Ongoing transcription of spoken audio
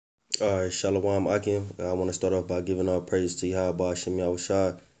Alright, Shalom Akim. I want to start off by giving all praise to Yahweh Hashem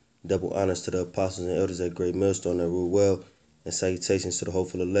Yahushua, double honors to the apostles and elders at Great Millstone that rule well, and salutations to the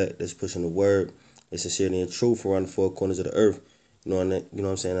hopeful elect that's pushing the word, and sincerely and truth around the four corners of the earth. You know what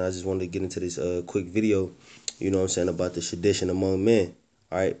I'm saying? I just wanted to get into this quick video, you know what I'm saying, about the sedition among men.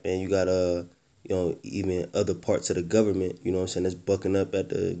 Alright, and you got even other parts of the government, you know what I'm saying, that's bucking up at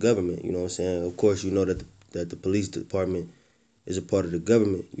the government, you know what I'm saying? Of course, you know that the police department is a part of the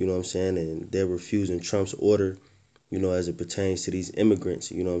government, you know what I'm saying, and they're refusing Trump's order, you know, as it pertains to these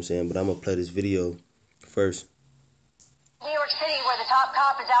immigrants, you know what I'm saying. But I'm gonna play this video first. New York City, where the top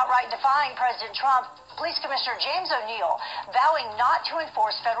cop is outright defying President Trump, Police Commissioner James O'Neill vowing not to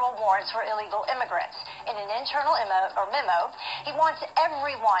enforce federal warrants for illegal immigrants. In an internal memo, he wants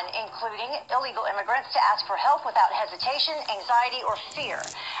everyone, including illegal immigrants, to ask for help without hesitation, anxiety, or fear,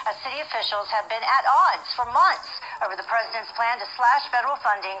 as city officials have been at odds for months over the president's plan to slash federal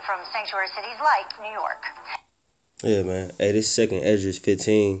funding from sanctuary cities like New York. Yeah, man. Hey, this second Esdras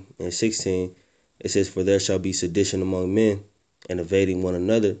 15 and 16, it says, "For there shall be sedition among men, and evading one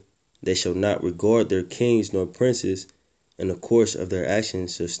another. They shall not regard their kings nor princes, and the course of their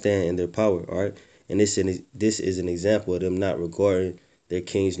actions shall stand in their power." All right, and this is an example of them not regarding their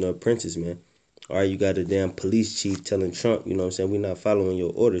kings nor princes, man. All right, you got a damn police chief telling Trump, you know what I'm saying, we're not following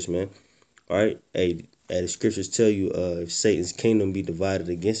your orders, man. All right, hey, the scriptures tell you, if Satan's kingdom be divided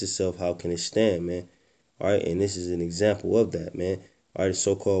against itself, how can it stand, man? All right, and this is an example of that, man. All right, the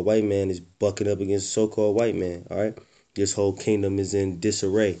so-called white man is bucking up against the so-called white man. All right, this whole kingdom is in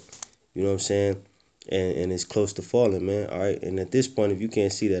disarray. You know what I'm saying? And it's close to falling, man. All right, and at this point, if you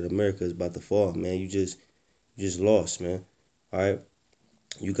can't see that America is about to fall, man, you just lost, man. All right,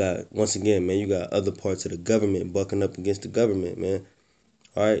 you got, once again, man, you got other parts of the government bucking up against the government, man.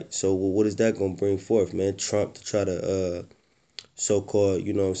 All right, so what is that gonna bring forth, man? Trump to try to so-called,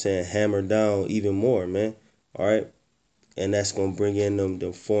 you know what I'm saying, hammer down even more, man. All right, and that's gonna bring in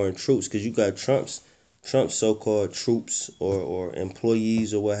them foreign troops, because you got Trump's so-called troops or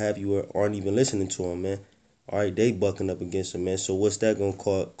employees or what have you aren't even listening to him, man. All right, they bucking up against him, man. So what's that gonna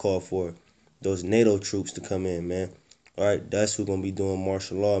call for? Those NATO troops to come in, man. All right, that's who's gonna be doing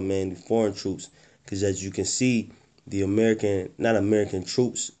martial law, man. The foreign troops, because as you can see, the not American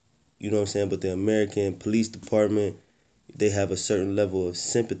troops, you know what I'm saying, but the American police department, they have a certain level of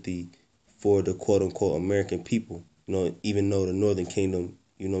sympathy for the quote-unquote American people. You know, even though the Northern Kingdom,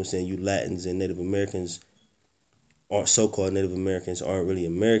 you know what I'm saying, you Latins and Native Americans, or so-called Native Americans, aren't really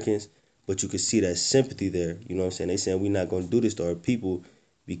Americans, but you can see that sympathy there. You know what I'm saying? They saying we're not going to do this to our people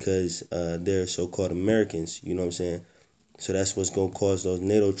because they're so-called Americans. You know what I'm saying? So that's what's going to cause those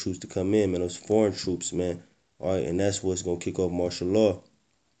NATO troops to come in, man, those foreign troops, man. All right, and that's what's going to kick off martial law.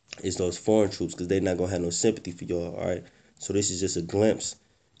 It's those foreign troops, because they're not going to have no sympathy for y'all, all right? So this is just a glimpse,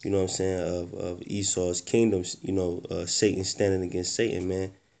 you know what I'm saying, of Esau's kingdoms, you know, Satan standing against Satan,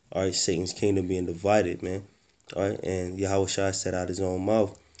 man. All right, Satan's kingdom being divided, man. All right, and Yahushua said out his own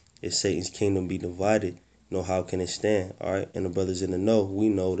mouth, if Satan's kingdom be divided, you know, how can it stand? All right, and the brothers in the know, we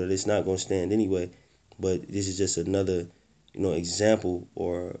know that it's not going to stand anyway. But this is just another, you know, example,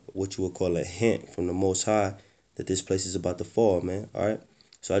 or what you would call a hint from the Most High that this place is about to fall, man. All right.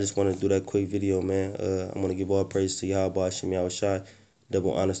 So I just want to do that quick video, man. I'm going to give all praise to Yahweh Hashem Yahushua,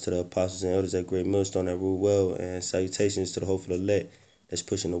 double honors to the apostles and elders at Great Millstone that rule well, and salutations to the hopeful elect that's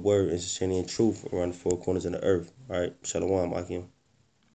pushing the word and sincerity and truth around the four corners of the earth. All right, Shalom Akim.